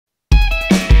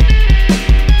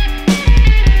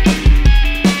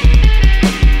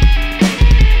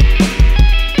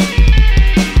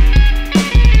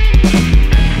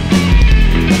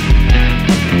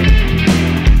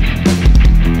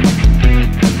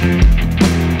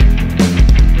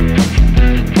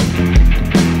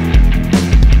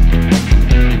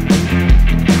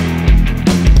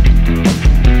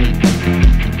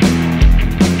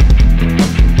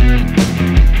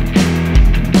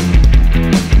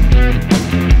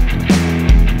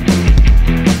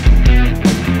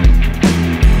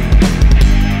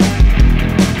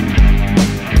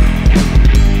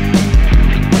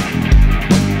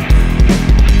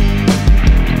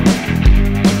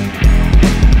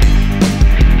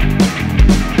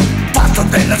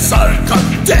in a circle,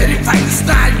 terrifying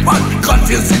sniper,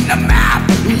 confusing the map.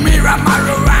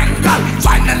 Miramaro angle,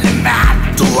 finally mad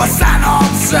to a San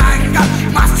angle.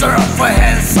 Master of a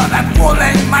hill, so I'm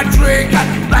pulling my trigger.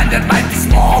 Blinded by the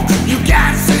smoke, you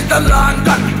can't see the long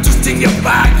gun. Twisting your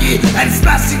baggy and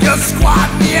smashing your squad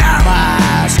near.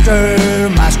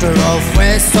 Master of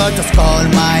West, so just call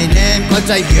my name, cause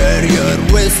I hear your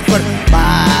whisper.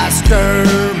 Master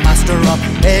of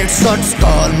East, so just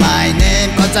call my name,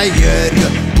 cause I hear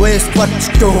your whisper.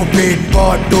 Stupid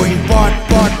bot doing bot.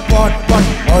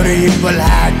 Horrible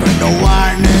hack, no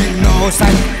warning, no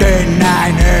sign. 10,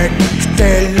 9, 8,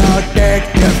 still not dead.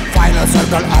 Your final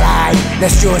circle alive,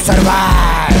 let's you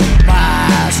survive.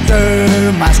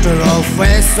 Master of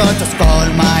West, so just call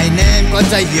my name,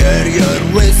 cause I hear your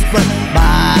whisper.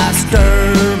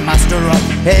 Master of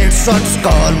East, so just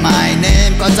call my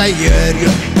name, cause I hear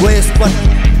your whisper.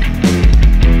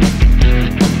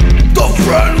 The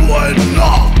friend went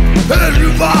knock and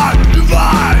revive,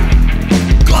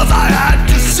 cause I had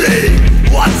to see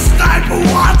one sniper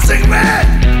watching me.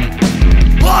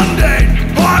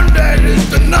 100 is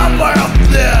the number of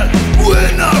players.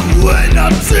 Winner,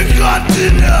 chicken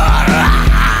dinner.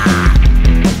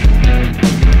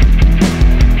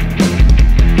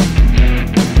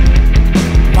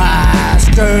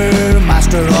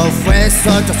 Master of West,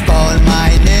 so just call my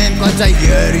name, cause I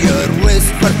hear your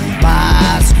whisper.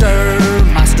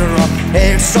 Master of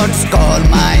East, so just call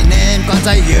my name, cause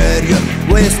I hear your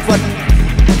whisper.